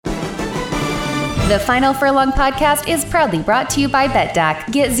The Final Furlong podcast is proudly brought to you by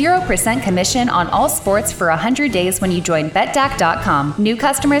BetDAC. Get 0% commission on all sports for 100 days when you join BetDAC.com. New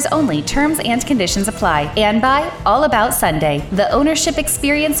customers only. Terms and conditions apply. And by All About Sunday, the ownership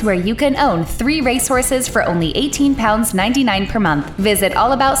experience where you can own 3 racehorses for only £18.99 per month. Visit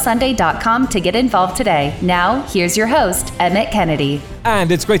allaboutsunday.com to get involved today. Now, here's your host, Emmett Kennedy.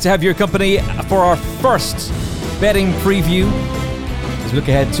 And it's great to have your company for our first betting preview. As we look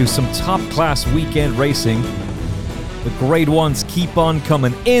ahead to some top-class weekend racing. The Grade 1s keep on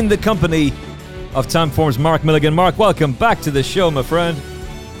coming in the company of Timeform's Mark Milligan. Mark, welcome back to the show, my friend.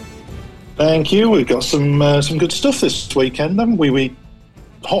 Thank you. We've got some good stuff this weekend, haven't we? We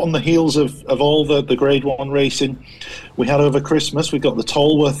hot on the heels of all the Grade 1 racing we had over Christmas. We've got the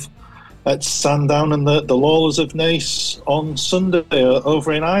Tolworth at Sandown and the Lawlers of Naas on Sunday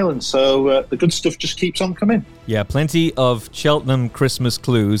over in Ireland. So the good stuff just keeps on coming. Yeah, plenty of Cheltenham Christmas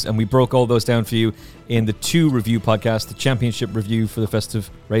clues, and we broke all those down for you in the 2 review podcasts, the Championship review for the festive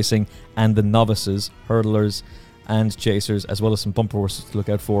racing and the novices, hurdlers and chasers, as well as some bumper horses to look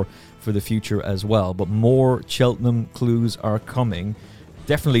out for the future as well. But more Cheltenham clues are coming.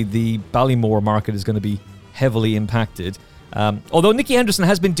 Definitely the Ballymore market is going to be heavily impacted. Although Nicky Henderson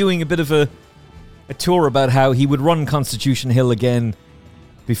has been doing a bit of a tour about how he would run Constitution Hill again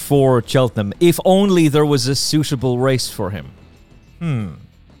before Cheltenham, if only there was a suitable race for him.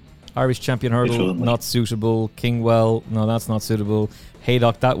 Irish Champion Hurdle, not suitable. Kingwell, no, that's not suitable.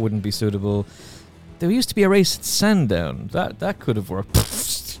 Haydock, that wouldn't be suitable. There used to be a race at Sandown. That could have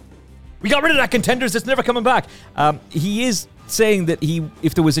worked. We got rid of that, contenders. It's never coming back. He is saying that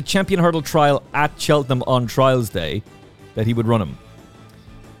if there was a Champion Hurdle trial at Cheltenham on Trials Day, that he would run him.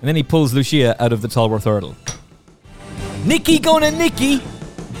 And then he pulls Lucia out of the Tolworth Hurdle. Nicky going to Nicky!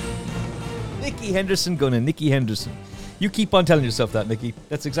 Nicky Henderson going to Nicky Henderson. You keep on telling yourself that, Nicky.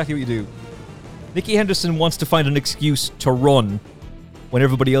 That's exactly what you do. Nicky Henderson wants to find an excuse to run when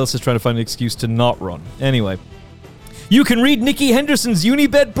everybody else is trying to find an excuse to not run. Anyway, you can read Nicky Henderson's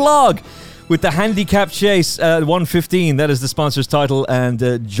Unibet blog with the Handicap Chase 115. That is the sponsor's title. And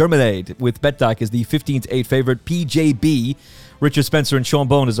Germinade with BetDAC is the 15-8 favourite. PJB, Richard Spencer and Sean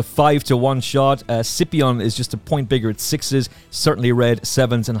Bone is a 5-1 shot. Scipion is just a point bigger at 6s. Certainly Red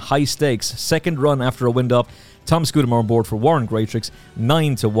 7s and high stakes. Second run after a wind up. Tom Scudamore on board for Warren Greatrix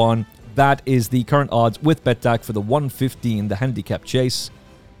 9-1. That is the current odds with BetDAC for the 115, the Handicap Chase.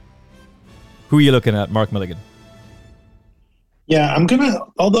 Who are you looking at, Mark Milligan? Yeah,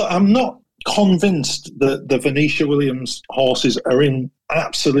 although I'm not convinced that the Venetia Williams horses are in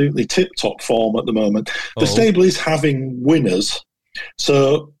absolutely tip-top form at the moment. The stable is having winners,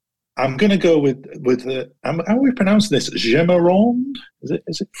 so I'm going to go with how are we pronouncing this? Gemeronde?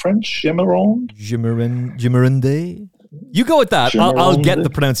 Is it French? Gemeronde? Gemerinde? You go with that. I'll get the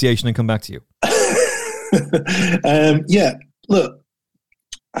pronunciation and come back to you. Yeah, look,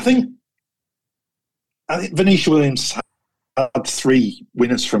 I think Venetia Williams had 3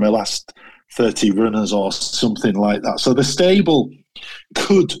 winners from her last 30 runners or something like that. So the stable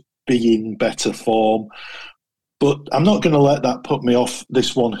could be in better form, but I'm not going to let that put me off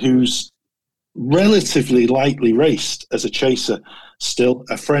this one, who's relatively lightly raced as a chaser still.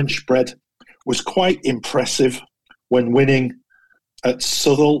 A French bred, was quite impressive when winning at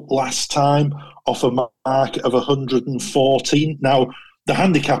Southwell last time off a mark of 114. Now, the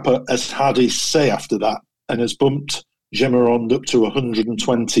handicapper has had his say after that and has bumped Gemeronde up to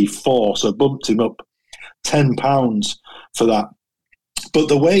 124, so bumped him up £10 for that. But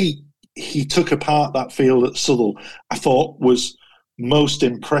the way he took apart that field at Southwell, I thought was most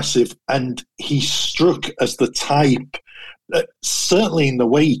impressive, and he struck as the type, certainly in the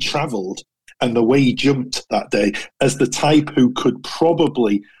way he travelled and the way he jumped that day, as the type who could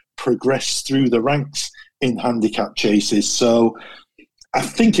probably progress through the ranks in handicap chases. So I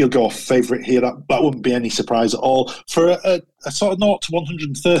think he'll go off favourite here. That wouldn't be any surprise at all. For a sort of 0 to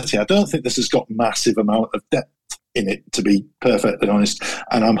 130, I don't think this has got massive amount of depth in it, to be perfectly honest.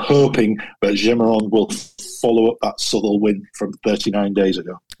 And I'm hoping that Gemeronde will follow up that Southwell win from 39 days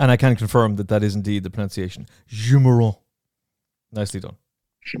ago. And I can confirm that is indeed the pronunciation. Gemeronde. Nicely done.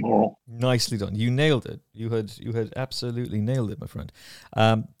 Gemeronde. Nicely done. You nailed it. You had absolutely nailed it, my friend.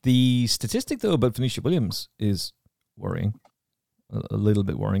 The statistic, though, about Venetia Williams is worrying. A little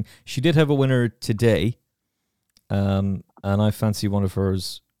bit worrying. She did have a winner today, and I fancy one of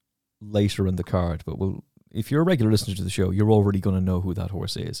hers later in the card. But if you're a regular listener to the show, you're already going to know who that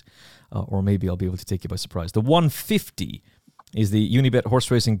horse is. Or maybe I'll be able to take you by surprise. The 150 is the Unibet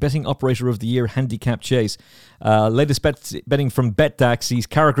Horse Racing Betting Operator of the Year Handicap Chase. Latest betting from BetDAC sees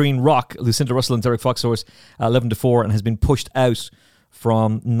Cara Green Rock, Lucinda Russell and Derek Fox horse 11-4, and has been pushed out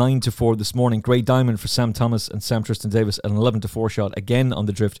from 9-4 this morning. Grey Diamond for Sam Thomas and Sam Tristan Davis at an 11-4 shot. Again on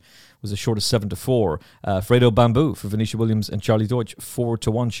the drift was as short as 7-4. Fredo Bamboo for Venetia Williams and Charlie Deutsch,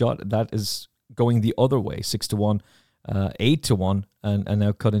 4-1 shot. That is going the other way, 6-1, 8-1, and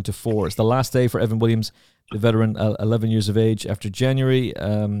now cut into 4. It's the last day for Evan Williams, the veteran, 11 years of age after January.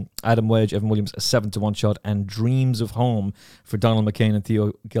 Adam Wedge, Evan Williams, a 7-1 shot. And Dreams of Home for Donald McCain and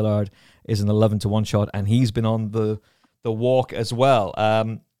Theo Gillard is an 11-1 shot. And he's been on the walk as well.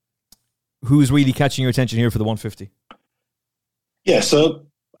 Who's really catching your attention here for the 150? Yeah, so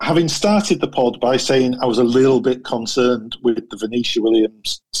having started the pod by saying I was a little bit concerned with the Venetia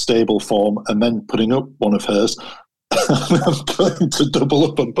Williams stable form and then putting up one of hers, I'm going to double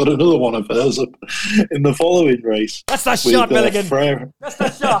up and put another one of hers up in the following race. That's that shot, Milligan. That's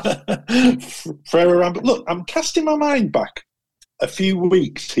that shot. Freire Rambo. Look, I'm casting my mind back a few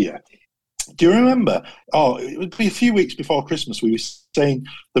weeks here. Do you remember? Oh, it would be a few weeks before Christmas. We were saying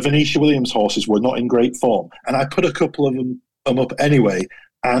the Venetia Williams horses were not in great form, and I put a couple of them up anyway.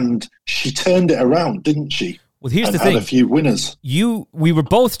 And she turned it around, didn't she? Well, here's and the thing. Had a few winners. We were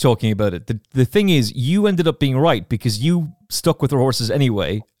both talking about it. The thing is, you ended up being right because you stuck with her horses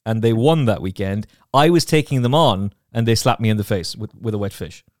anyway, and they won that weekend. I was taking them on, and they slapped me in the face with a wet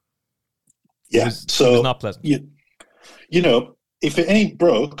fish. Yeah, it was not pleasant. You know, if it ain't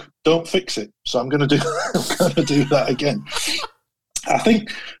broke, don't fix it. So I'm going to do that again. I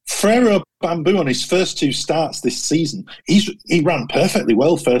think Freire Bamboo on his first two starts this season, he ran perfectly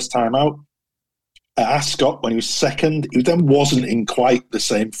well first time out at Ascot when he was second. He then wasn't in quite the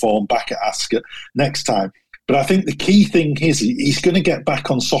same form back at Ascot next time. But I think the key thing is he's going to get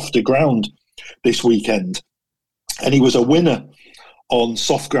back on softer ground this weekend. And he was a winner on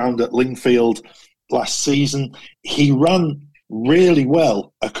soft ground at Lingfield last season. He ran really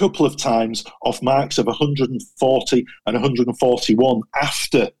well a couple of times off marks of 140 and 141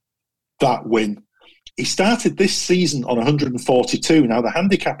 after that win. He started this season on 142. Now, the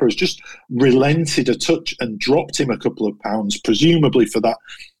handicapper has just relented a touch and dropped him a couple of pounds, presumably for that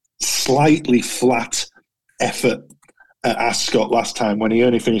slightly flat effort at Ascot last time when he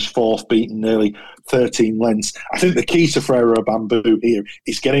only finished fourth, beaten nearly 13 lengths. I think the key to Freire Bamboo here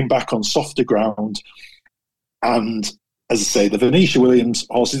is getting back on softer ground. And as I say, the Venetia Williams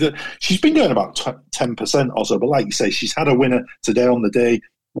horses, she's been going about 10% or so, but like you say, she's had a winner today on the day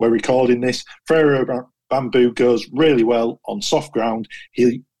we're recording this. Freire Bamboo goes really well on soft ground.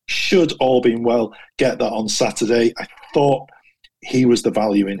 He should, all being well, get that on Saturday. I thought he was the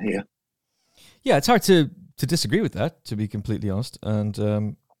value in here. Yeah, it's hard to disagree with that, to be completely honest.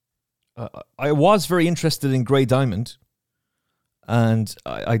 And I was very interested in Grey Diamond, and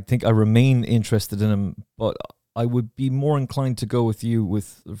I think I remain interested in him, but I would be more inclined to go with you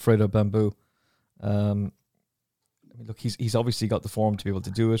with Fredo Bamboo. I mean, look, he's obviously got the form to be able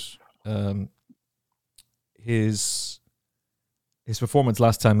to do it. His performance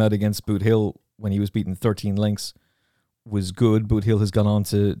last time out against Boot Hill when he was beaten 13 lengths was good. Boot Hill has gone on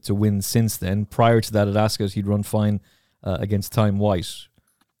to win since then. Prior to that at Ascot, he'd run fine against Time White.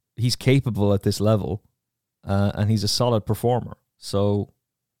 He's capable at this level, and he's a solid performer. So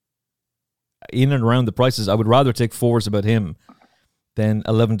in and around the prices, I would rather take 4s about him than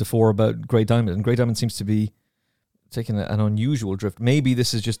 11-4 about Grey Diamond. And Grey Diamond seems to be taking an unusual drift. Maybe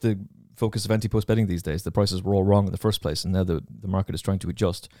this is just the focus of anti-post betting these days. The prices were all wrong in the first place, and now the market is trying to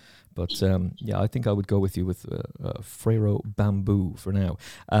adjust. But yeah, I think I would go with you with Freire Bamboo for now.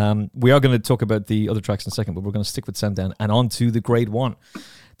 We are going to talk about the other tracks in a second, but we're going to stick with Sandown and on to the Grade 1.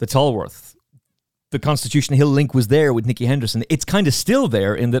 The Tolworth. The Constitution Hill link was there with Nicky Henderson. It's kind of still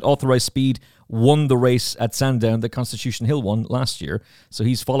there in that Authorised Speed won the race at Sandown that Constitution Hill won last year. So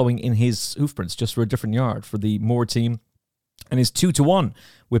he's following in his hoofprints, just for a different yard for the Moore team. And is 2-1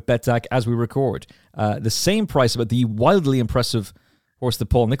 with Betdaq as we record. The same price about the wildly impressive horse that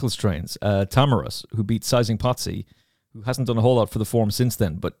Paul Nicholls trains, Tamaras, who beat Sizing Potsy, who hasn't done a whole lot for the form since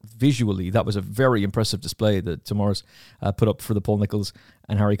then, but visually that was a very impressive display that Tamaras put up for the Paul Nicholls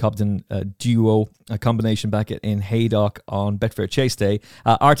and Harry Cobden duo, a combination back in Haydock on Betfair Chase Day.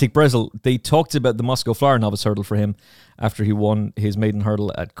 Arctic Brazil, they talked about the Moscow Flyer novice hurdle for him after he won his maiden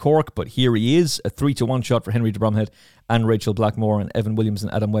hurdle at Cork, but here he is, a 3-1 shot for Henry de Bromhead and Rachel Blackmore, and Evan Williams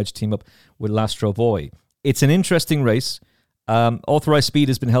and Adam Wedge team up with Lastro Boy. It's an interesting race. Authorised Speed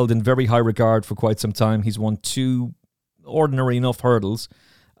has been held in very high regard for quite some time. He's won 2 ordinary enough hurdles,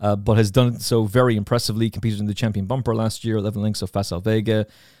 but has done it so very impressively. Competed in the Champion Bumper last year, 11 links of Facile Vega.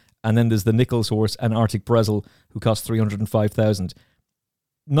 And then there's the Nicholls horse and Arctic Brazil, who cost $305,000.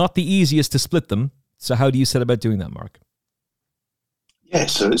 Not the easiest to split them. So how do you set about doing that, Mark? Yeah,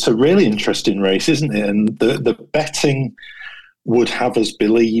 so it's a really interesting race, isn't it? And the betting would have us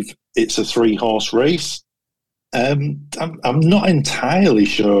believe it's a 3-horse race. I'm not entirely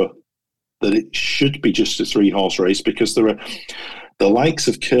sure that it should be just a 3-horse race, because there are the likes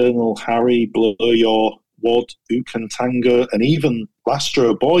of Colonel, Harry, Bluryor, Wad, Wincanton, and even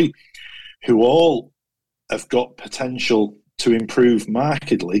Lastro Boy, who all have got potential to improve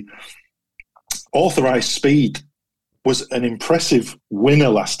markedly. Authorised Speed was an impressive winner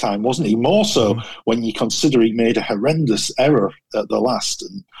last time, wasn't he? More so when you consider he made a horrendous error at the last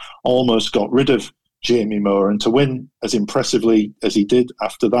and almost got rid of Jamie Moore, and to win as impressively as he did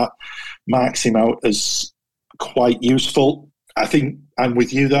after that marks him out as quite useful. I think I'm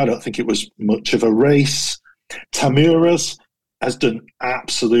with you there. I don't think it was much of a race. Tamura's has done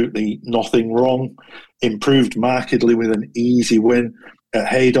absolutely nothing wrong, improved markedly with an easy win at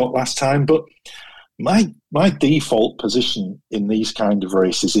Haydock last time. But my default position in these kind of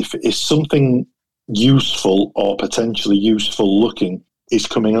races, if something useful or potentially useful looking is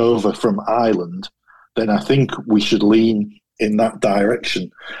coming over from Ireland, then I think we should lean in that direction.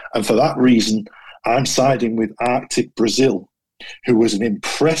 And for that reason, I'm siding with Arctic Brazil, who was an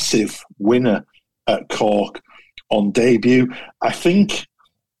impressive winner at Cork on debut. I think,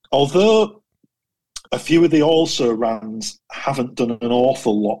 although a few of the also-rans haven't done an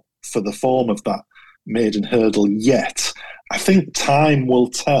awful lot for the form of that maiden hurdle yet, I think time will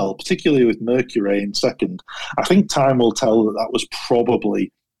tell, particularly with Mercury in second. I think time will tell that was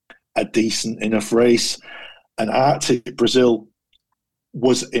probably a decent enough race. And Arctic Brazil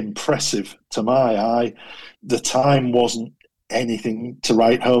was impressive to my eye. The time wasn't anything to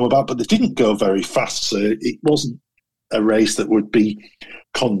write home about, but they didn't go very fast, so it wasn't a race that would be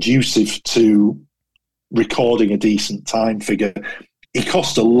conducive to recording a decent time figure. He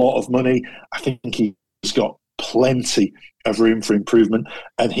cost a lot of money. I think he's got plenty of room for improvement,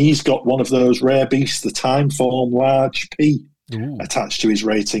 and he's got one of those rare beasts, the time form large P, attached to his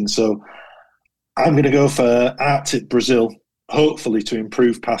rating. So I'm going to go for Arctic Brazil, hopefully to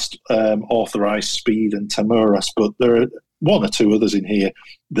improve past Authorised Speed and Tamuras, but there are one or two others in here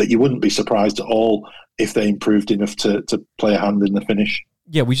that you wouldn't be surprised at all if they improved enough to play a hand in the finish.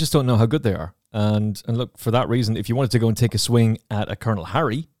 Yeah, we just don't know how good they are. And look, for that reason, if you wanted to go and take a swing at a Colonel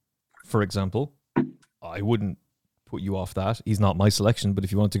Harry, for example, I wouldn't put you off that. He's not my selection, but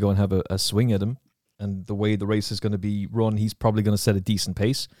if you want to go and have a swing at him, and the way the race is going to be run, he's probably going to set a decent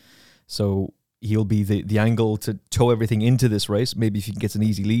pace. So he'll be the angle to tow everything into this race. Maybe if he gets an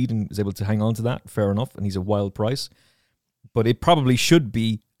easy lead and is able to hang on to that, fair enough, and he's a wild price. But it probably should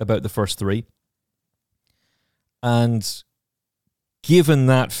be about the first three. And given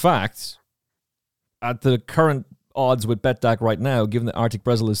that fact, at the current odds with BetDAC right now, given that Arctic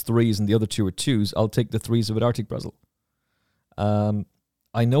Brazil is 3s and the other 2 are 2s, I'll take the 3s with Arctic Brazil.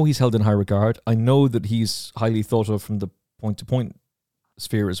 I know he's held in high regard. I know that he's highly thought of from the point-to-point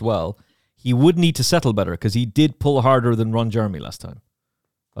sphere as well. He would need to settle better because he did pull harder than Ron Jeremy last time.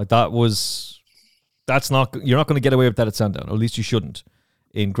 Like you're not going to get away with that at Sandown, or at least you shouldn't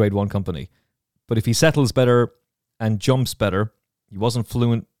in Grade 1 company. But if he settles better and jumps better, he wasn't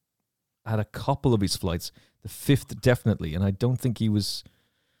fluent at a couple of his flights. The 5th definitely, and I don't think he was.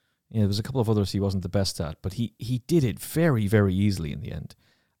 There was a couple of others he wasn't the best at, but he did it very, very easily in the end.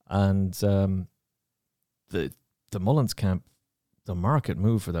 And the Mullins camp, the market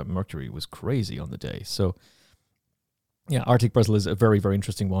move for that Mercury was crazy on the day. So yeah, Arctic Brazil is a very, very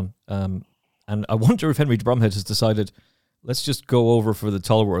interesting one. And I wonder if Henry Bromhead has decided, let's just go over for the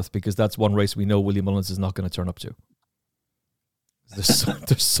Tolworth, because that's one race we know William Mullins is not going to turn up to.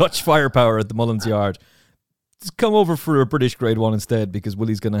 There's such firepower at the Mullins Yard. Just come over for a British Grade 1 instead, because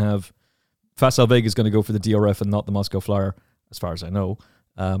Willie's going to have... Facile Vega is going to go for the DRF and not the Moscow Flyer, as far as I know.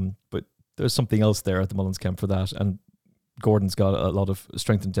 But there's something else there at the Mullins camp for that, and Gordon's got a lot of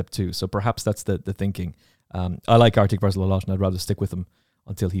strength and depth too, so perhaps that's the thinking. I like Arctic Brazil a lot, and I'd rather stick with him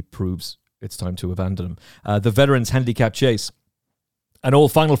until he proves it's time to abandon him. The Veterans Handicap Chase. An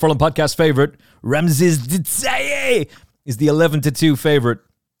old Final Furlong podcast favourite, Ramses Ditsaye, is the 11-2 favourite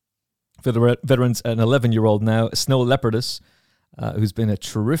for the Veterans, an 11-year-old now, Snow Leopardess, who's been a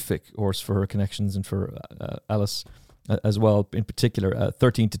terrific horse for her connections and for Alice as well, in particular.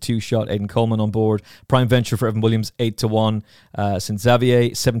 13-2 shot, Aidan Coleman on board. Prime Venture for Evan Williams, 8-1. St. Xavier,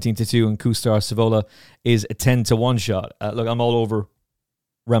 17-2, and Kustar Savola is a 10-1 shot. Look, I'm all over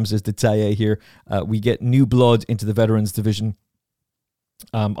Ramses Ditsaye here. We get new blood into the Veterans division.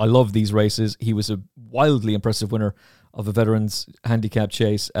 I love these races. He was a wildly impressive winner of a Veterans Handicap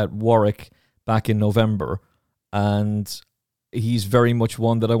Chase at Warwick back in November, and he's very much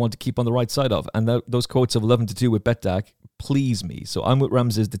one that I want to keep on the right side of. And those quotes of 11-2 with BetDAC please me. So I'm with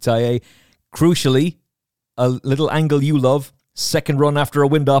Ramses Ditsaye. Crucially, a little angle you love, Second run after a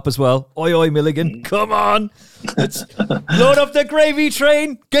wind up as well. Oi, oi, Milligan. Come on. Let's load up the gravy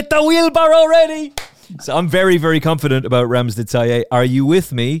train. Get the wheelbarrow ready. So I'm very, very confident about Rams de Taille. Are you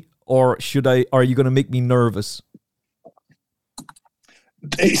with me, or are you going to make me nervous?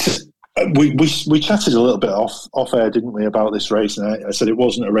 We chatted a little bit off air, didn't we, about this race? And I said it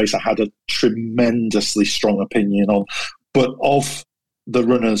wasn't a race I had a tremendously strong opinion on. But of the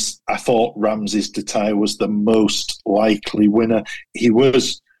runners, I thought Ramses de Taille was the most likely winner. He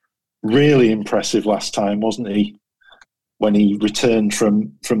was really impressive last time, wasn't he? When he returned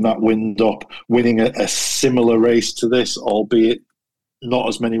from that wind up, winning a similar race to this, albeit not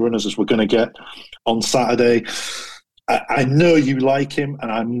as many runners as we're going to get on Saturday. I know you like him,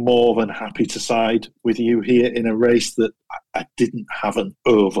 and I'm more than happy to side with you here in a race that I didn't have an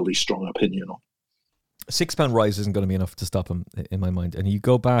overly strong opinion on. A £6 rise isn't going to be enough to stop him, in my mind. And you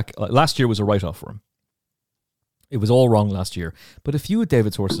go back, last year was a write-off for him. It was all wrong last year. But a few of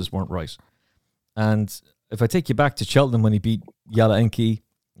David's horses weren't right. And if I take you back to Cheltenham when he beat Yala Enki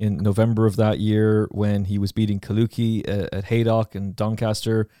in November of that year, when he was beating Kaluki at Haydock and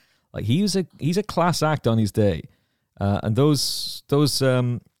Doncaster, like he's a class act on his day. And those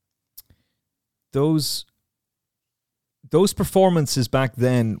performances back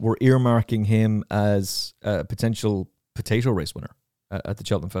then were earmarking him as a potential potato race winner at the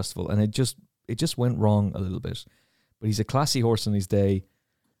Cheltenham Festival, and it just went wrong a little bit. But he's a classy horse on his day,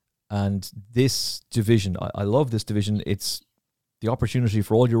 and this division, I love this division. It's the opportunity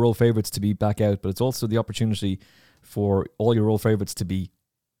for all your old favourites to be back out, but it's also the opportunity for all your old favourites to be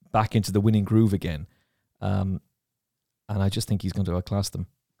back into the winning groove again. And I just think he's going to outclass them.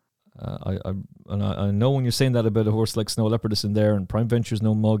 I know when you're saying that about a horse like Snow Leopardess in there, and Prime Venture's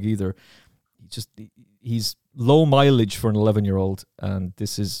no mug either. He's low mileage for an 11-year-old, and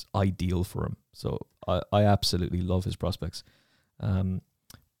this is ideal for him. So I absolutely love his prospects.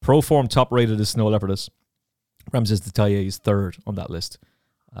 Pro Form top rated is Snow Leopardess. Ramses de Taille is third on that list.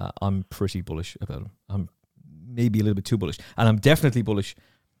 I'm pretty bullish about him. I'm maybe a little bit too bullish, and I'm definitely bullish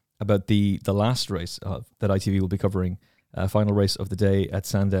about the last race that ITV will be covering. Final race of the day at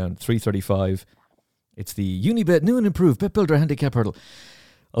Sandown, 3:35. It's the Unibet new and improved Bet Builder Handicap Hurdle.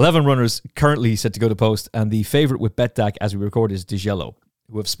 11 runners currently set to go to post, and the favourite with BetDAC as we record is Digello,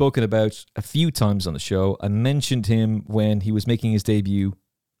 who I've spoken about a few times on the show. I mentioned him when he was making his debut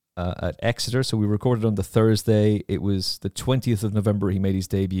at Exeter, so we recorded on the Thursday. It was the 20th of November he made his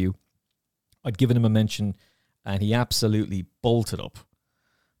debut. I'd given him a mention, and he absolutely bolted up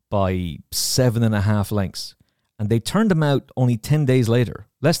by 7.5 lengths. And they turned him out only 10 days later,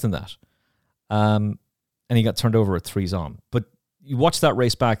 less than that. And he got turned over at 3's on. But you watch that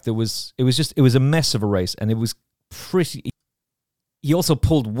race back, it was a mess of a race, and it was pretty. He also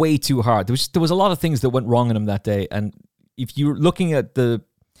pulled way too hard. There was a lot of things that went wrong in him that day. And if you're looking at the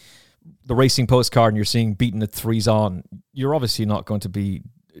racing postcard and you're seeing beaten at 3's on, you're obviously not going to be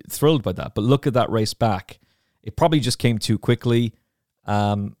thrilled by that. But look at that race back. It probably just came too quickly.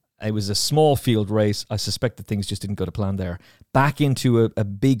 It was a small field race. I suspect that things just didn't go to plan there. Back into a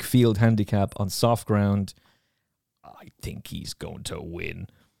big field handicap on soft ground, I think he's going to win.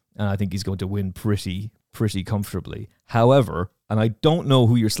 And I think he's going to win pretty comfortably. However, and I don't know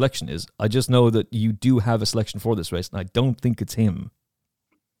who your selection is, I just know that you do have a selection for this race, and I don't think it's him.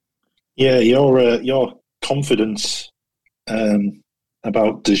 Yeah, your confidence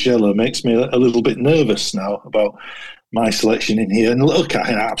about Digello makes me a little bit nervous now about my selection in here. And look, I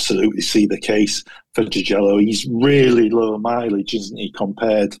can absolutely see the case for Digello. He's really low mileage, isn't he,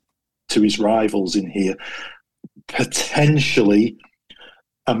 compared to his rivals in here. Potentially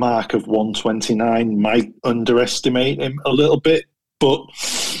a mark of 129 might underestimate him a little bit, but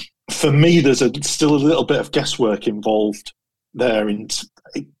for me, there's still a little bit of guesswork involved there into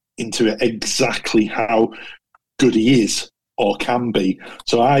exactly how good he is or can be.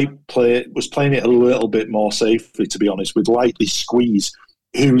 So I was playing it a little bit more safely, to be honest, with Lightly Squeeze,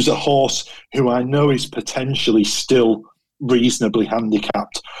 who's a horse who I know is potentially still reasonably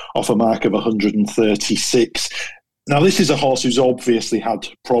handicapped off a mark of 136. Now, this is a horse who's obviously had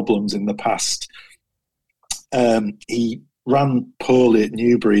problems in the past. He ran poorly at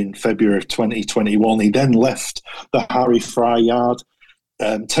Newbury in February of 2021. He then left the Harry Fry yard,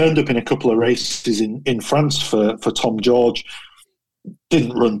 turned up in a couple of races in France for Tom George,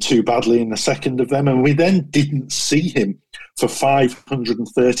 didn't run too badly in the second of them, and we then didn't see him for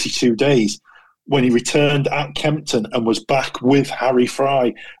 532 days when he returned at Kempton and was back with Harry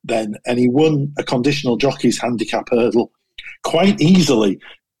Fry then, and he won a conditional jockey's handicap hurdle quite easily.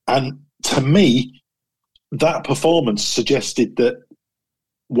 And to me, that performance suggested that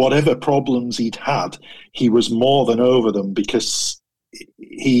whatever problems he'd had, he was more than over them because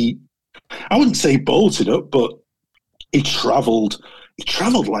I wouldn't say bolted up, but he travelled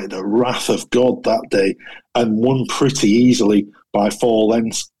like the wrath of God that day and won pretty easily by 4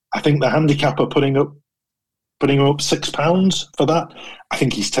 lengths. I think the handicapper putting him up £6 for that. I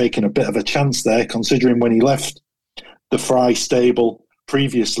think he's taken a bit of a chance there, considering when he left the Fry stable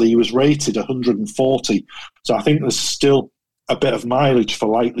previously, he was rated 140. So I think there's still a bit of mileage for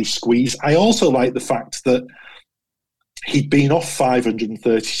Lightly Squeeze. I also like the fact that he'd been off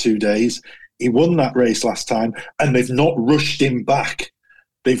 532 days. He won that race last time, and they've not rushed him back.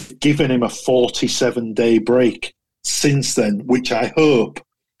 They've given him a 47-day break since then, which I hope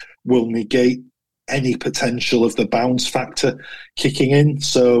will negate any potential of the bounce factor kicking in.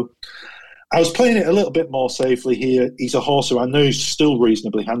 So I was playing it a little bit more safely here. He's a horse who I know is still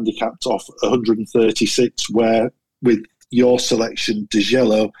reasonably handicapped off 136, where with your selection,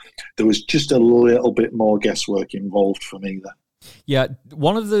 DeGello, there was just a little bit more guesswork involved for me there. Yeah,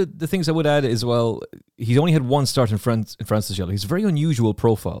 one of the things I would add as well, he's only had one start in France DeGello. He's a very unusual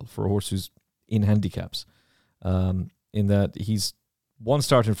profile for a horse who's in handicaps, in that he's one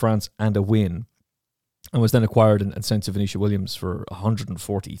start in France and a win, and was then acquired and sent to Venetia Williams for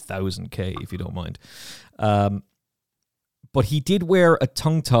 140,000 K, if you don't mind. But he did wear a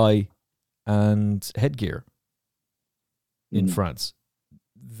tongue tie and headgear in France.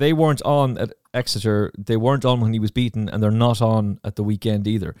 They weren't on at Exeter. They weren't on when he was beaten, and they're not on at the weekend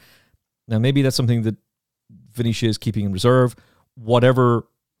either. Now, maybe that's something that Venetia is keeping in reserve. Whatever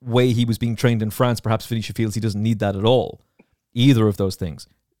way he was being trained in France, perhaps Venetia feels he doesn't need that at all. Either of those things.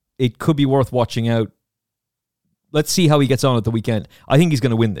 It could be worth watching out. Let's see how he gets on at the weekend. I think he's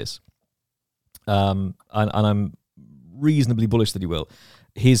going to win this. And I'm reasonably bullish that he will.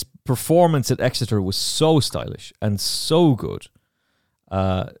 His performance at Exeter was so stylish and so good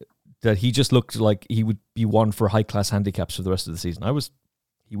that he just looked like he would be one for high-class handicaps for the rest of the season.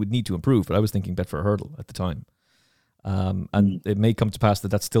 He would need to improve, but I was thinking bet for a hurdle at the time. And it may come to pass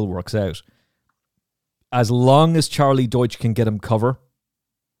that still works out. As long as Charlie Deutsch can get him cover,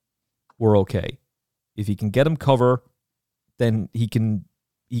 we're okay. If he can get him cover, then he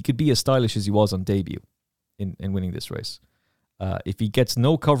could be as stylish as he was on debut in winning this race. If he gets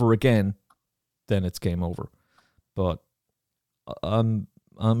no cover again, then it's game over. But I'm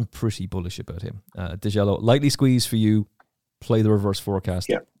pretty bullish about him. DeGello, Lightly Squeeze for you. Play the reverse forecast.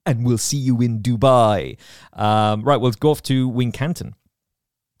 Yeah. And we'll see you in Dubai. Right, we'll go off to Wincanton,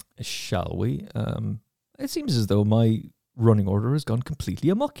 shall we? It seems as though my running order has gone completely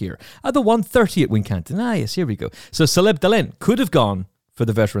amok here. At the 130 at Wincanton. Yes, here we go. So Celeb Dalen could have gone for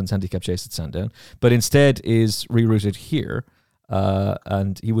the Veterans Handicap Chase at Sandown, but instead is rerouted here.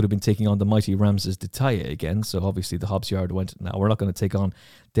 And he would have been taking on the mighty Ramses Detaille again. So obviously the Hobbs Yard went, now we're not going to take on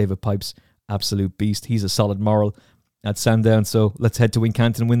David Pipe's absolute beast. He's a solid moral at Sandown. So let's head to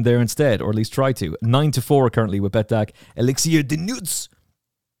Wincanton and win there instead, or at least try to. 9-4 currently with Betdaq. Elixir de Nuts,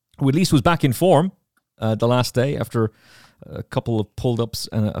 who at least was back in form the last day after a couple of pulled ups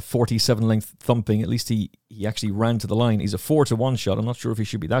and a 47 length thumping. At least he actually ran to the line. He's a 4-1 shot. I'm not sure if he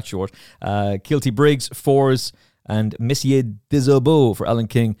should be that short. Kilty Briggs, 4s, and Messier Desobeau for Alan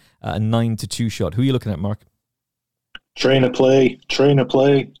King, a 9-2 shot. Who are you looking at, Mark? Trainer play.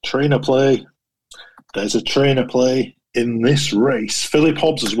 There's a trainer play in this race. Philip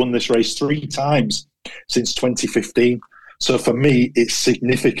Hobbs has won this race 3 times since 2015. So for me, it's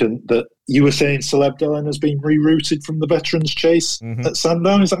significant that you were saying Celeb Dalen has been rerouted from the Veterans Chase at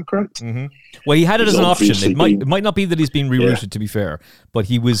Sandown. Is that correct? Mm-hmm. Well, he had it as an option. It might not be that he's been rerouted, to be fair, but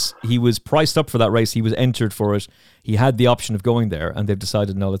he was priced up for that race. He was entered for it. He had the option of going there, and they've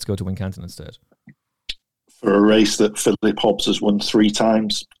decided, no, let's go to Wincanton instead. For a race that Philip Hobbs has won 3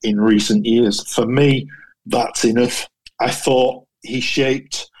 times in recent years, for me, that's enough. I thought he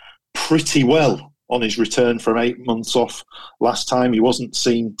shaped pretty well on his return from 8 months off last time. He wasn't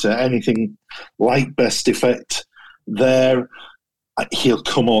seen to anything like best effect there. He'll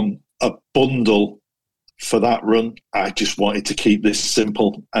come on a bundle for that run. I just wanted to keep this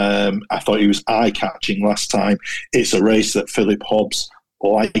simple. I thought he was eye-catching last time. It's a race that Philip Hobbs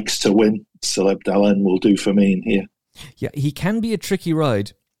likes to win. Celeb Dalen will do for me in here. Yeah, he can be a tricky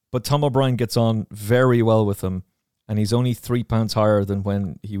ride, but Tom O'Brien gets on very well with him, and he's only £3 higher than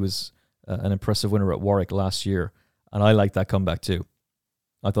when he was an impressive winner at Warwick last year, and I like that comeback too.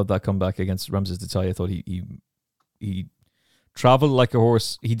 I thought that comeback against Ramses Detaille, I thought he travelled like a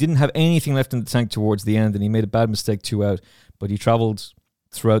horse. He didn't have anything left in the tank towards the end, and he made a bad mistake 2 out, but he travelled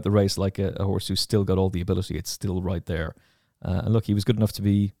throughout the race like a horse who's still got all the ability. It's still right there. And look, he was good enough to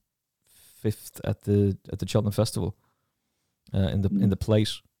be 5th at the Cheltenham Festival. in the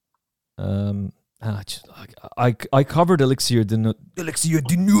plate. I covered Elixir de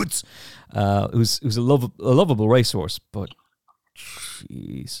Nuts. It was a lovable racehorse, but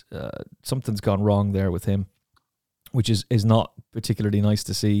jeez, something's gone wrong there with him, which is not particularly nice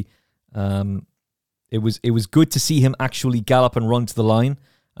to see. It was good to see him actually gallop and run to the line.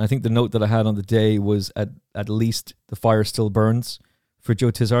 And I think the note that I had on the day was at least the fire still burns for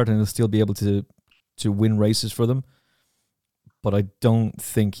Joe Tizard, and he'll still be able to win races for them. But I don't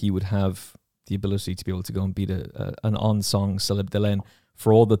think he would have the ability to be able to go and beat an on-song Celeb Delaine,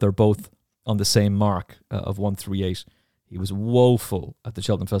 for all that they're both on the same mark of 138. He was woeful at the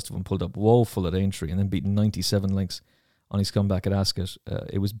Cheltenham Festival and pulled up woeful at Aintree, and then beaten 97 lengths on his comeback at Ascot.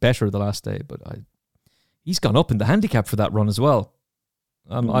 It was better the last day, but he's gone up in the handicap for that run as well.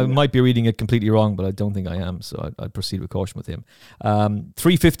 I might be reading it completely wrong, but I don't think I am, so I'd proceed with caution with him.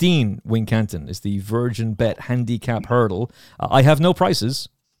 3:15 Wincanton is the Virgin Bet handicap hurdle. I have no prices,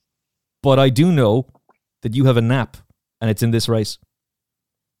 but I do know that you have a nap, and it's in this race.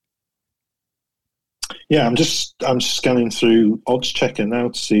 Yeah, I'm just scanning through odds checker now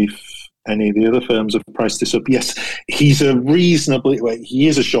to see if any of the other firms have priced this up. Yes, he is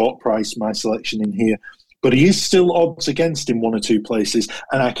a short price, my selection in here, but he is still odds against in one or two places,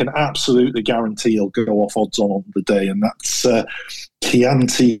 and I can absolutely guarantee he'll go off odds on the day, and that's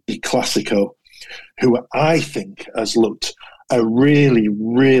Chianti Classico, who I think has looked a really,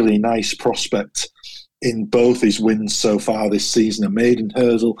 really nice prospect in both his wins so far this season. A maiden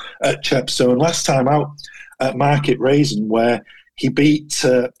hurdle at Chepstow, and last time out at Market Raisin, where he beat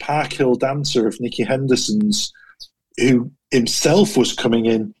Park Hill Dancer of Nicky Henderson's, who himself was coming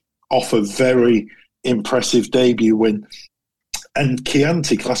in off a very impressive debut win. And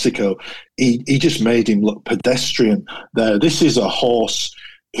Chianti Classico, he just made him look pedestrian there. This is a horse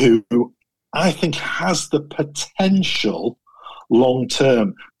who I think has the potential long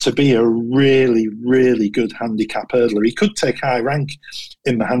term to be a really, really good handicap hurdler. He could take high rank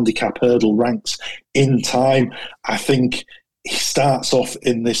in the handicap hurdle ranks in time. I think he starts off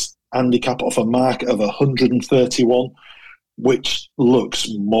in this handicap off a mark of 131, which looks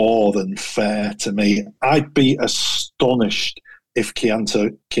more than fair to me. I'd be astonished if Chianti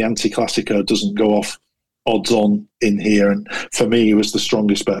Classico doesn't go off odds on in here. And for me, he was the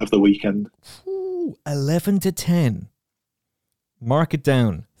strongest bet of the weekend. 11-10. Mark it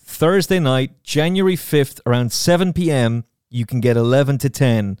down. Thursday night, January 5th, around 7 p.m., you can get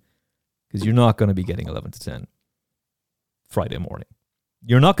 11-10, because you're not going to be getting 11-10 Friday morning.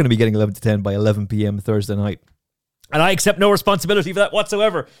 You're not going to be getting 11-10 by 11 p.m. Thursday night. And I accept no responsibility for that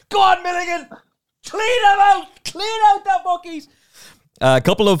whatsoever. Go on, Milligan! Clean them out! Clean out the bookies! A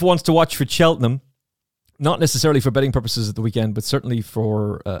couple of ones to watch for Cheltenham. Not necessarily for betting purposes at the weekend, but certainly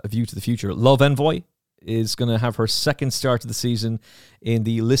for a view to the future. Love Envoy is going to have her second start of the season in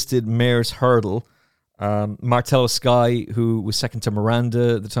the listed Mares Hurdle. Martello Sky, who was second to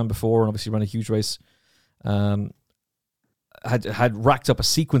Miranda the time before and obviously ran a huge race, had racked up a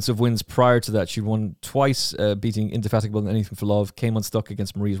sequence of wins prior to that. She'd won twice, beating Indefatigable and Anything for Love, came unstuck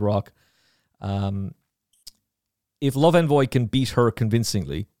against Marie's Rock. If Love Envoy can beat her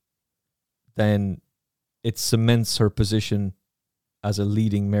convincingly, then it cements her position as a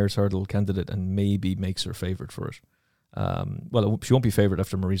leading Mares Hurdle candidate and maybe makes her favourite for it. Well, she won't be favourite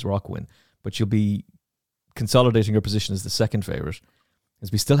after Marie's Rock win, but she'll be consolidating her position as the second favourite,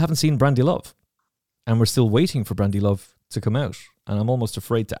 as we still haven't seen Brandy Love. And we're still waiting for Brandy Love to come out. And I'm almost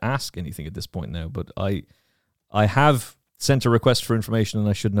afraid to ask anything at this point now, but I have sent a request for information and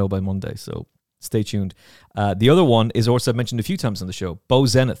I should know by Monday, so stay tuned. The other one is also I've mentioned a few times on the show, Bo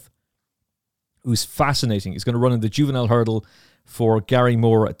Zenith, who's fascinating. He's going to run in the juvenile hurdle for Gary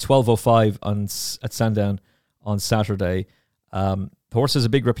Moore at 12:05 at Sandown on Saturday. The horse has a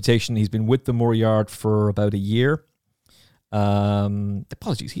big reputation. He's been with the Moore Yard for about a year.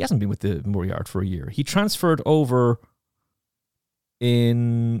 Apologies, he hasn't been with the Moore Yard for a year. He transferred over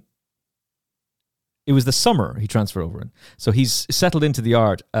it was the summer he transferred over in. So he's settled into the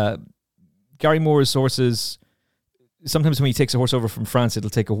yard. Gary Moore's horses, sometimes when he takes a horse over from France, it'll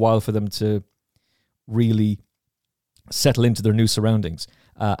take a while for them to really settle into their new surroundings.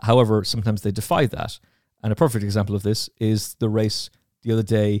 However, sometimes they defy that. And a perfect example of this is the race the other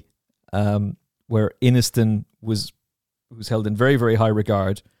day where Iniston was held in very, very high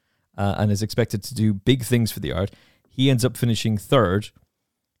regard and is expected to do big things for the yard. He ends up finishing third,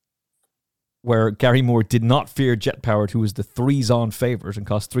 where Gary Moore did not fear Jet Powered, who was the 3s-on favourite and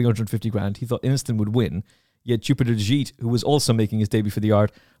cost 350 grand. He thought Iniston would win. Yet Jupiter de Gite, who was also making his debut for the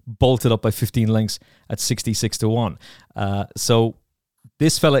yard, bolted up by 15 lengths at 66-1. So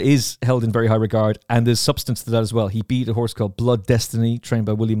This fella is held in very high regard, and there's substance to that as well. He beat a horse called Blood Destiny, trained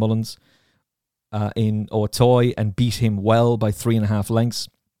by Willie Mullins, in Auteuil, and beat him well by 3.5 lengths.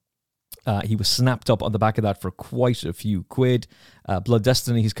 He was snapped up on the back of that for quite a few quid. Blood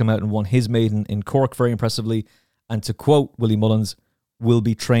Destiny, he's come out and won his maiden in Cork very impressively. And to quote Willie Mullins, will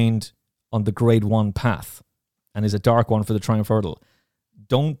be trained on the Grade 1 path and is a dark one for the Triumph Hurdle.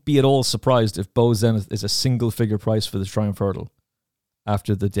 Don't be at all surprised if Bo Zenith is a single-figure price for the Triumph Hurdle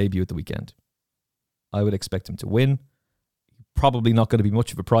after the debut at the weekend. I would expect him to win. Probably not going to be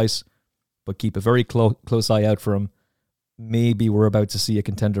much of a price, but keep a very close eye out for him. Maybe we're about to see a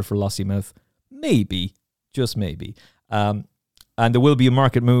contender for Lossiemouth. Maybe. Just maybe. And there will be a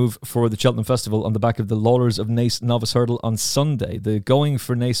market move for the Cheltenham Festival on the back of the Laurels of Naas Novice Hurdle on Sunday. The going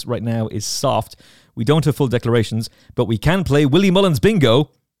for Naas right now is soft. We don't have full declarations, but we can play Willie Mullins bingo,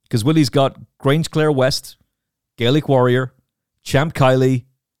 because Willie's got Grange Clare West, Gaelic Warrior, Champ Kylie,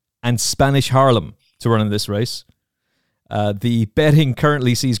 and Spanish Harlem to run in this race. The betting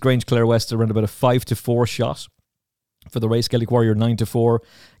currently sees Grange Clare West around about a 5-4 shot for the race. Gaelic Warrior 9-4.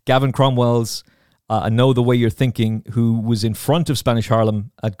 Gavin Cromwell's I Know the Way You're Thinking, who was in front of Spanish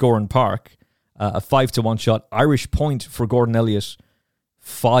Harlem at Goran Park, a 5-1 shot. Irish Point for Gordon Elliott,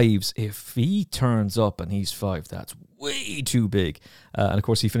 5s. If he turns up and he's 5, that's way too big. And of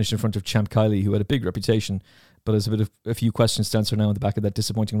course, he finished in front of Champ Kylie, who had a big reputation, but has a few questions to answer now on the back of that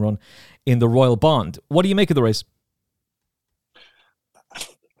disappointing run in the Royal Bond. What do you make of the race?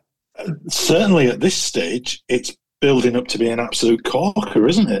 Certainly at this stage, it's building up to be an absolute corker,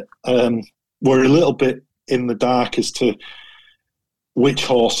 isn't it? We're a little bit in the dark as to which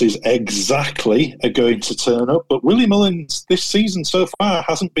horses exactly are going to turn up. But Willie Mullins this season so far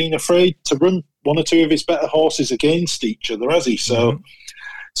hasn't been afraid to run one or two of his better horses against each other, has he? So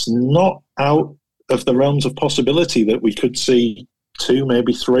it's not out of the realms of possibility that we could see 2,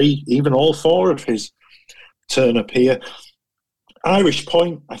 maybe 3, even all 4 of his turn up here. Irish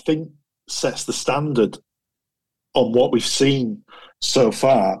Point, I think, sets the standard on what we've seen so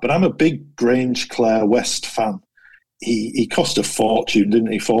far, but I'm a big Grange Clare West fan. He cost a fortune,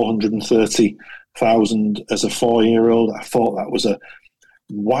 didn't he? 430,000 as a 4-year-old. I thought that was a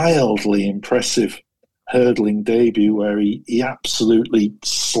wildly impressive hurdling debut where he absolutely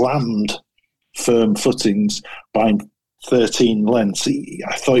slammed firm footings by 13 lengths.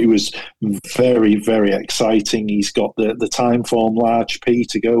 I thought he was very, very exciting. He's got the time form large P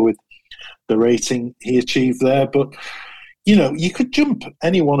to go with the rating he achieved there. But, you know, you could jump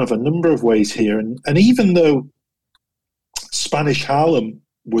any one of a number of ways here. And even though Spanish Harlem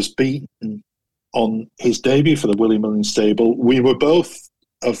was beaten on his debut for the Willie Mullins stable, we were both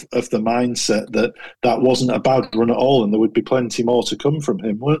of the mindset that wasn't a bad run at all, and there would be plenty more to come from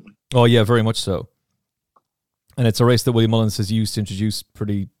him, weren't there? Oh, yeah, very much so. And it's a race that Willie Mullins has used to introduce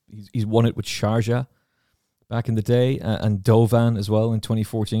he's won it with Sharjah back in the day, and Dovan as well in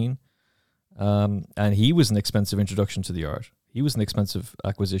 2014. And he was an expensive introduction to the art. He was an expensive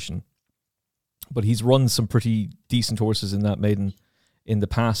acquisition. But he's run some pretty decent horses in that maiden in the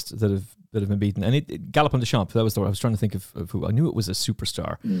past that have been beaten. And Galopin Des Champs, that was the I was trying to think of who. I knew it was a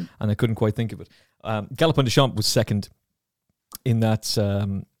superstar, and I couldn't quite think of it. Galopin Des Champs was second in that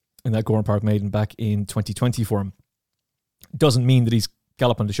Goran Park maiden back in 2020 for him. Doesn't mean that he's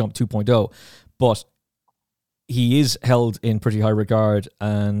Galopin Des Champs 2.0, but he is held in pretty high regard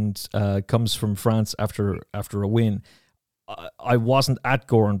and comes from France after a win. I wasn't at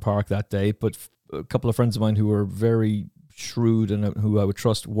Goran Park that day, but a couple of friends of mine who were very shrewd and who I would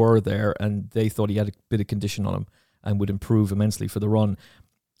trust were there, and they thought he had a bit of condition on him and would improve immensely for the run.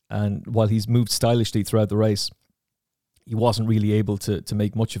 And while he's moved stylishly throughout the race, he wasn't really able to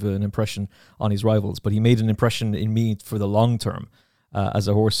make much of an impression on his rivals, but he made an impression in me for the long term as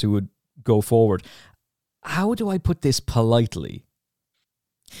a horse who would go forward. How do I put this politely?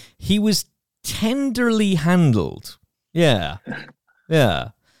 He was tenderly handled. Yeah.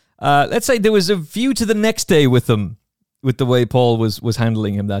 Let's say there was a view to the next day with him, with the way Paul was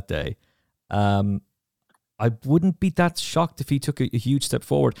handling him that day. I wouldn't be that shocked if he took a huge step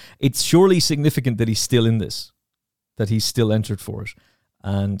forward. It's surely significant that he's still in this, that he's still entered for it.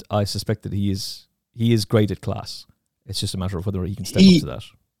 And I suspect that he is great at class. It's just a matter of whether he can step up to that.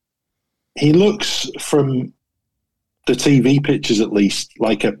 He looks, from the TV pictures at least,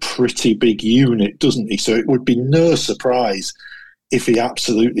 like a pretty big unit, doesn't he? So it would be no surprise if he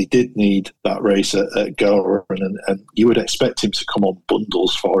absolutely did need that race at Goran, and you would expect him to come on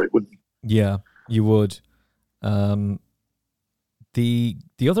bundles for it, wouldn't you? Yeah, you would. The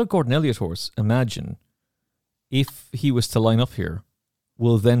other Gordon Elliott horse, Imagine, if he was to line up here,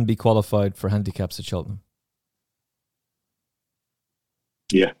 will then be qualified for handicaps at Cheltenham.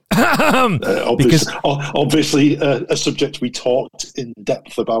 Yeah. Because obviously a subject we talked in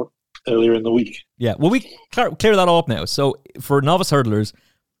depth about earlier in the week. Yeah, well, we clear that up now. So for novice hurdlers,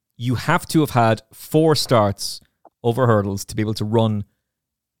 you have to have had 4 starts over hurdles to be able to run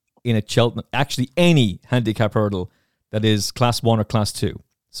in a Cheltenham, actually any handicap hurdle that is class 1 or class 2.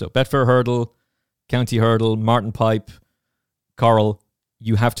 So Betfair hurdle, County hurdle, Martin Pipe, Coral,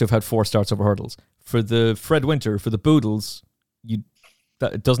 you have to have had 4 starts over hurdles. For the Fred Winter, for the Boodles,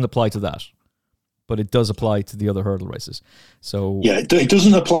 it doesn't apply to that, but it does apply to the other hurdle races. So yeah, it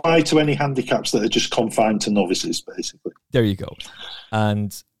doesn't apply to any handicaps that are just confined to novices, basically. There you go.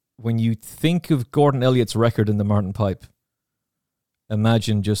 And when you think of Gordon Elliott's record in the Martin Pipe,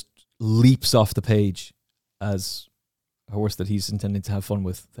 imagine just leaps off the page as a horse that he's intending to have fun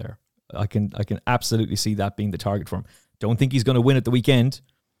with there. I can absolutely see that being the target for him. Don't think he's going to win at the weekend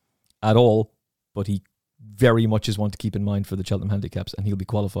at all, but he very much is one to keep in mind for the Cheltenham handicaps, and he'll be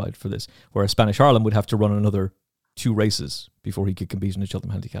qualified for this. Whereas Spanish Harlem would have to run another 2 races before he could compete in a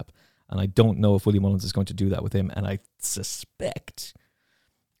Cheltenham handicap. And I don't know if Willie Mullins is going to do that with him. And I suspect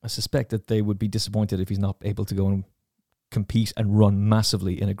that they would be disappointed if he's not able to go and compete and run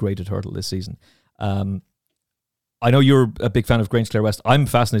massively in a graded hurdle this season. I know you're a big fan of Grangeclare West. I'm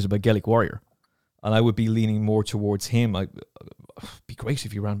fascinated by Gaelic Warrior, and I would be leaning more towards him. It'd be great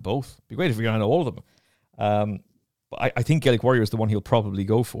if you ran both. It'd be great if you ran all of them. But I think Gaelic Warrior is the one he'll probably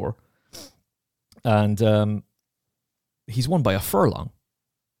go for. And he's won by a furlong.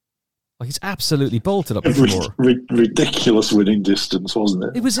 Like, he's absolutely bolted up before. Ridiculous winning distance, wasn't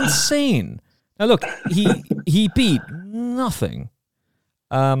it? It was insane. Now look, he beat nothing.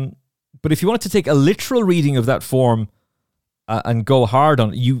 But if you wanted to take a literal reading of that form and go hard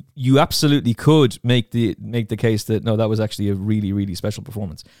on it, you absolutely could make the case that no, that was actually a really, really special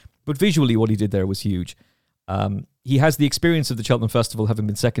performance. But visually, what he did there was huge. He has the experience of the Cheltenham Festival, having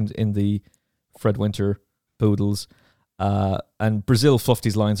been second in the Fred Winter Poodles, and Brazil fluffed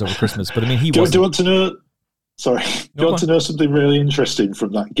his lines over Christmas. But I mean, do you want to know? Sorry, do you want to know something really interesting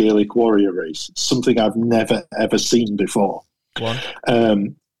from that Gaelic Warrior race? It's something I've never ever seen before. Go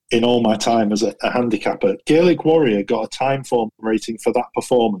on. In all my time as a handicapper, Gaelic Warrior got a time form rating for that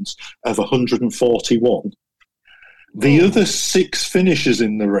performance of 141. The other 6 finishers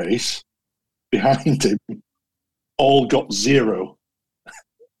in the race behind him all got 0.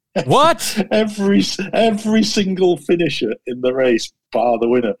 What? Every single finisher in the race, bar the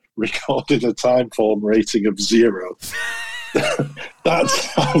winner, recorded a time form rating of 0. That's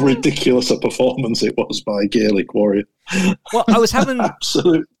how ridiculous a performance it was by Gaelic Warrior. Well, I was having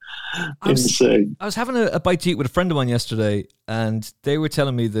insane. I was having a bite to eat with a friend of mine yesterday, and they were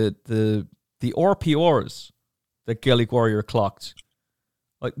telling me that the RPRs that Gaelic Warrior clocked,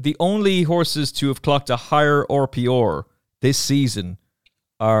 like the only horses to have clocked a higher RPR this season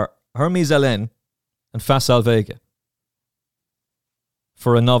are Hermes Allen and Facile Vega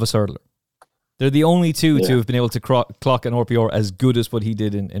for a novice hurdler. They're the only two to have been able to clock an RPR as good as what he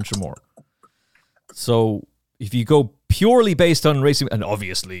did in Tramore. So if you go purely based on racing, and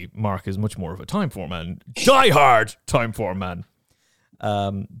obviously Mark is much more of a time form man, die-hard time form man.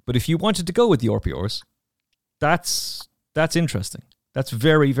 But if you wanted to go with the RPRs, that's interesting. That's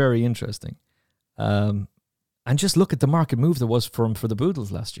very, very interesting. And just look at the market move there was for the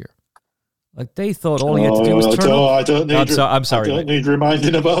Boodles last year. Like, they thought all he had to do was turn up. I'm sorry, I don't need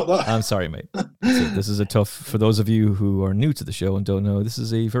reminding about that. I'm sorry, mate. So this is a tough, for those of you who are new to the show and don't know, this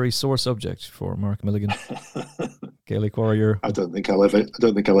is a very sore subject for Mark Milligan. Gaelic Warrior. I don't think I'll ever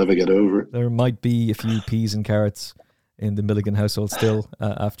get over it. There might be a few peas and carrots in the Milligan household still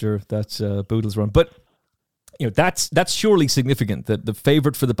after that Boodles run. But you know, that's surely significant that the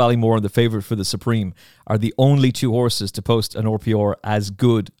favourite for the Ballymore and the favourite for the Supreme are the only 2 horses to post an RPR as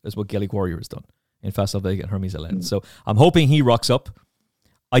good as what Gaelic Warrior has done in Facile Vega and Hermes Allen. So I'm hoping he rocks up.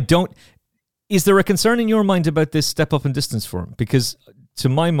 Is there a concern in your mind about this step up in distance for him? Because to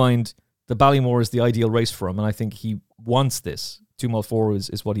my mind, the Ballymore is the ideal race for him, and I think he wants this. 2 mile 4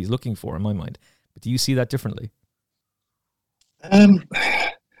 is what he's looking for in my mind. But do you see that differently? I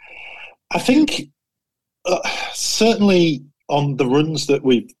think certainly on the runs that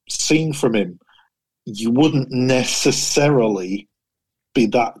we've seen from him, you wouldn't necessarily be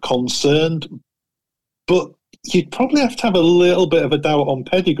that concerned, but you'd probably have to have a little bit of a doubt on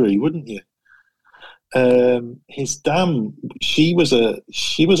pedigree, wouldn't you? His dam, she was a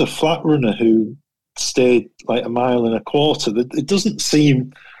flat runner who stayed like 1.25 miles. It doesn't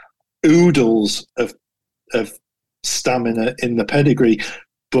seem oodles of stamina in the pedigree,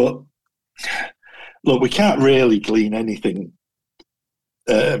 but look, we can't really glean anything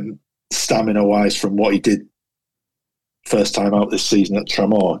stamina-wise from what he did first time out this season at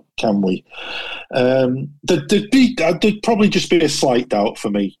Tramore, can we? There'd probably just be a slight doubt for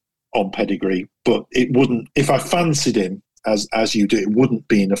me on pedigree, but it wouldn't, if I fancied him as you do, it wouldn't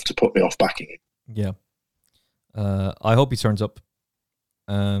be enough to put me off backing him. Yeah. I hope he turns up,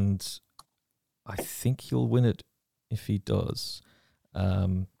 and I think he'll win it if he does.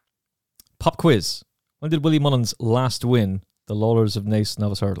 Pop quiz. When did Willie Mullins last win the Lawyers of Naas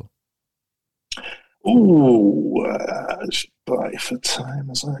Novice Hurdle? Ooh, buy for time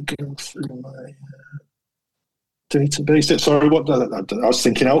as I go through my database. Sorry, what? I was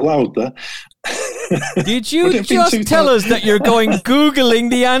thinking out loud there. Did you just tell us that you're going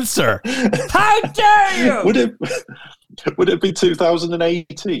Googling the answer? How dare you? Would it be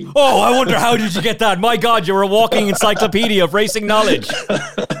 2018? Oh, I wonder, how did you get that? My God, you're a walking encyclopedia of racing knowledge.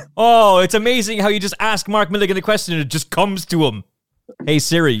 Oh, it's amazing how you just ask Mark Milligan a question and it just comes to him. Hey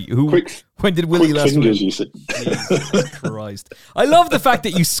Siri, when did Willie last win? Jesus Christ. I love the fact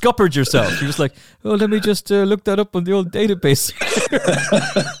that you scuppered yourself. You're just like, oh, let me just look that up on the old database.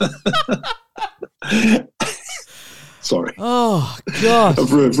 Sorry. Oh, God.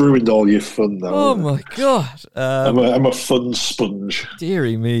 I've ruined all your fun now. Oh, my God. I'm a fun sponge.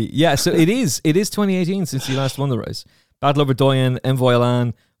 Deary me. Yeah, so it is 2018 since he last won the race. Battle over Doyen, Envoy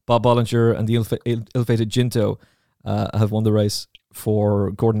Alan, Bob Bollinger, and the ill-fated Ginto have won the race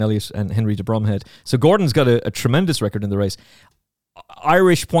for Gordon Elliott and Henry de Bromhead. So Gordon's got a tremendous record in the race.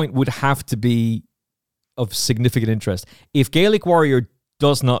 Irish Point would have to be of significant interest. If Gaelic Warrior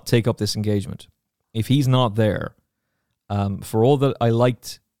does not take up this engagement, if he's not there, for all that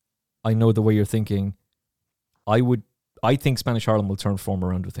I know the way you're thinking, I think Spanish Harlem will turn form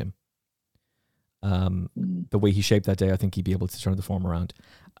around with him. The way he shaped that day, I think he'd be able to turn the form around.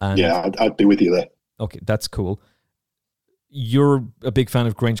 And yeah, I'd be with you there. Okay, that's cool. You're a big fan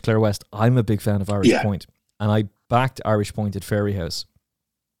of Grange Clare West. I'm a big fan of Irish Point. And I backed Irish Point at Fairyhouse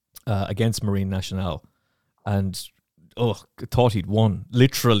against Marine Nationale. And, thought he'd won.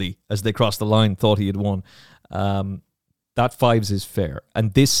 Literally, as they crossed the line, thought he had won. That fives is fair.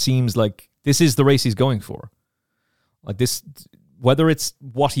 And this seems like this is the race he's going for. Like this, whether it's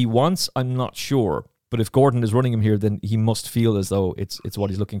what he wants, I'm not sure. But if Gordon is running him here, then he must feel as though it's what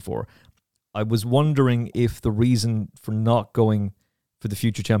he's looking for. I was wondering if the reason for not going for the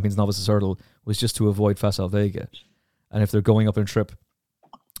Future Champions Novices Hurdle was just to avoid Facile Vega, and if they're going up in trip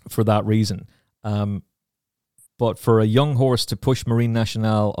for that reason. But for a young horse to push Marine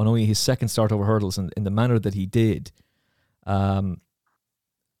Nationale on only his second start over hurdles in the manner that he did,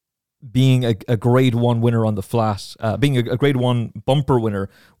 being a Grade 1 winner on the flat, being a Grade 1 bumper winner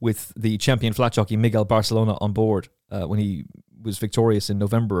with the champion flat jockey Miguel Barcelona on board when he was victorious in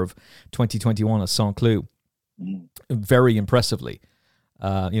November of 2021 at Saint-Cloud, very impressively.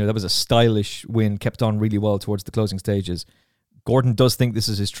 That was a stylish win, kept on really well towards the closing stages. Gordon does think this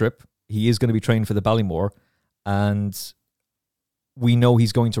is his trip. He is going to be trained for the Ballymore, and we know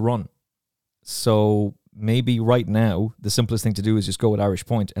he's going to run. So maybe right now, the simplest thing to do is just go at Irish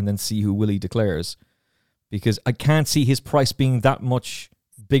Point and then see who Willie declares, because I can't see his price being that much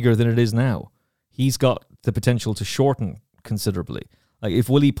bigger than it is now. He's got the potential to shorten considerably. Like if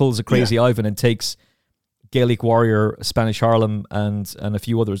Willie pulls a crazy Ivan and takes Gaelic Warrior, Spanish Harlem, and a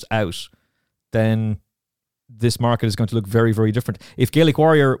few others out, then this market is going to look very, very different. If Gaelic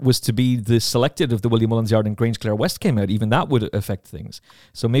Warrior was to be the selected of the Willie Mullins yard and Grange Clare West came out, even that would affect things.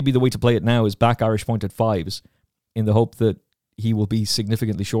 So maybe the way to play it now is back Irish Point at fives in the hope that he will be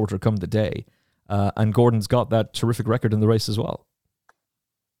significantly shorter come the day. And Gordon's got that terrific record in the race as well.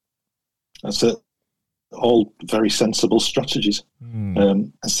 That's it. All very sensible strategies.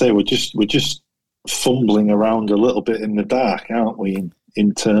 I say we're just fumbling around a little bit in the dark, aren't we,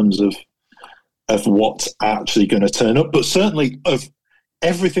 in terms of what's actually going to turn up. But certainly of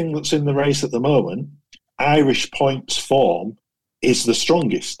everything that's in the race at the moment, Irish Point's form is the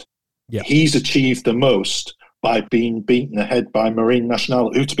strongest. Yeah. He's achieved the most by being beaten ahead by Marine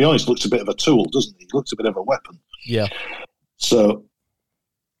Nationale, who, to be honest, looks a bit of a tool, doesn't he? He looks a bit of a weapon. Yeah. So,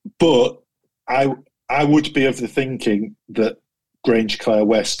 but I would be of the thinking that Grange Clare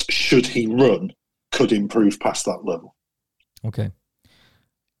West, should he run, could improve past that level. Okay.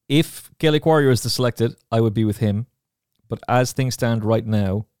 If Gaelic Warrior is the selected, I would be with him. But as things stand right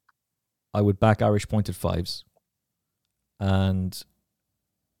now, I would back Irish Point at fives. And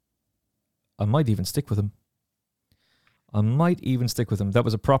I might even stick with him. That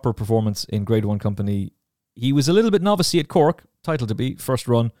was a proper performance in Grade 1 company. He was a little bit novice at Cork, title to be, first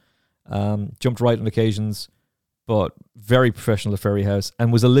run. Jumped right on occasions, but very professional at Fairyhouse,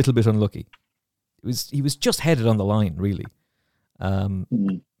 and was a little bit unlucky. He was just headed on the line, really.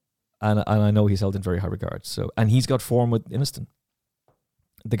 and I know he's held in very high regard. So, and he's got form with Inniston,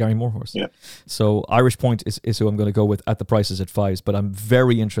 the Gary Moore horse. Yeah. So Irish Point is who I'm going to go with at the prices at 5s. But I'm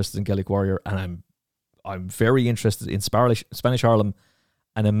very interested in Gaelic Warrior, and I'm very interested in Spanish Harlem,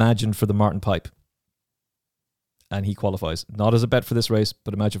 and Imagine for the Martin Pipe. And he qualifies. Not as a bet for this race,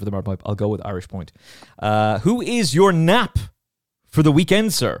 but Imagine for the Martin Pipe. I'll go with Irish Point. Who is your nap for the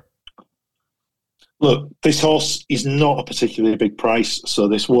weekend, sir? Look, this horse is not a particularly big price, so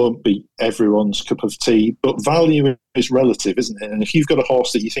this won't be everyone's cup of tea, but value is relative, isn't it? And if you've got a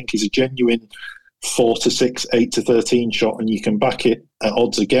horse that you think is a genuine 4 to 6, 8 to 13 shot, and you can back it at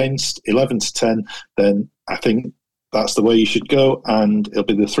odds against 11 to 10, then I think that's the way you should go, and it'll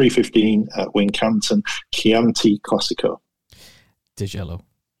be the 3:15 at Wincanton, Chianti Classico. DeGello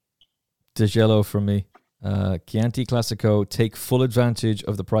for me. Chianti Classico, take full advantage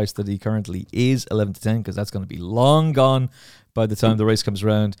of the price that he currently is, 11 to 10, because that's going to be long gone by the time the race comes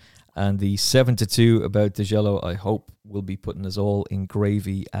around. And the 7 to 2 about DeGello, I hope, will be putting us all in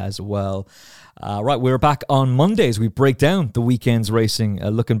gravy as well. Right, we're back on Mondays. We break down the weekend's racing,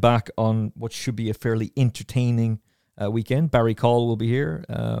 looking back on what should be a fairly entertaining weekend. Barry Call will be here,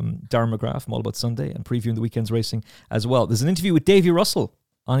 Darren McGrath from All About Sunday, and previewing the weekend's racing as well. There's an interview with Davy Russell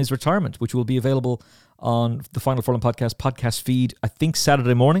on his retirement, which will be available on the Final Furlong podcast feed, I think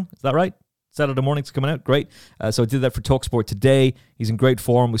Saturday morning. Is that right? Saturday morning's coming out. Great. So I did that for TalkSport today. He's in great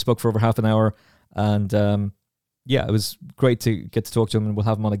form. We spoke for over half an hour. And it was great to get to talk to him, and we'll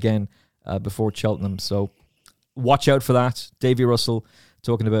have him on again before Cheltenham. So watch out for that. Davy Russell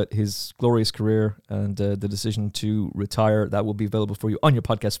talking about his glorious career and the decision to retire. That will be available for you on your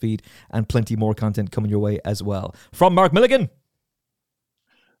podcast feed, and plenty more content coming your way as well. From Mark Milligan.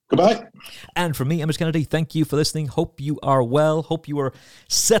 Goodbye. And from me, Emmett Kennedy, thank you for listening. Hope you are well. Hope you are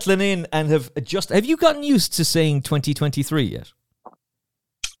settling in and have adjusted. Have you gotten used to saying 2023 yet?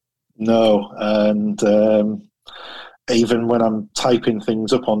 No. And even when I'm typing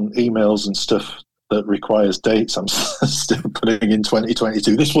things up on emails and stuff that requires dates, I'm still putting in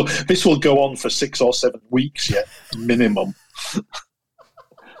 2022. This will go on for 6 or 7 weeks yet, minimum.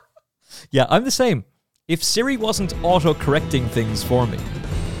 Yeah, I'm the same. If Siri wasn't auto-correcting things for me,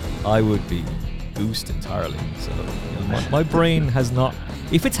 I would be goosed entirely. So my brain has not.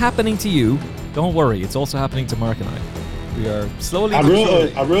 If it's happening to you, don't worry. It's also happening to Mark and I. We are slowly. I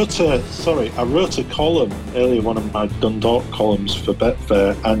wrote a column earlier, one of my Dundalk columns for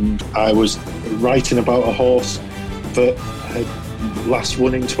Betfair, and I was writing about a horse that had last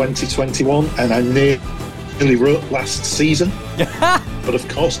won in 2021, and I nearly wrote last season. But of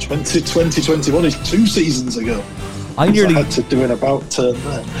course, 2021 is 2 seasons ago. I had to do an about turn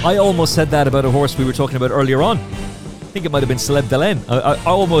there. I almost said that about a horse we were talking about earlier on. I think it might have been Celeb Delaine. I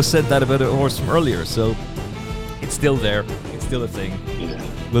almost said that about a horse from earlier, so it's still there. It's still a thing. Yeah.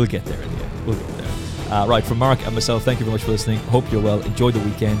 We'll get there in the end. We'll get there. Right, from Mark and myself, thank you very much for listening. Hope you're well. Enjoy the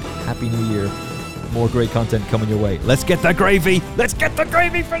weekend. Happy New Year. More great content coming your way. Let's get the gravy. Let's get the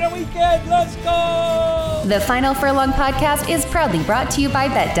gravy for the weekend. Let's go. The Final Furlong podcast is proudly brought to you by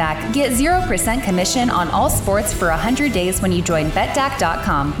BetDAC. Get 0% commission on all sports for 100 days when you join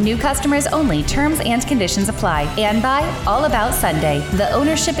BetDAC.com. New customers only. Terms and conditions apply. And by All About Sunday, the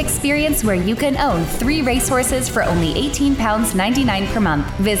ownership experience where you can own 3 racehorses for only £18.99 per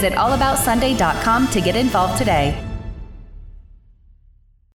month. Visit allaboutsunday.com to get involved today.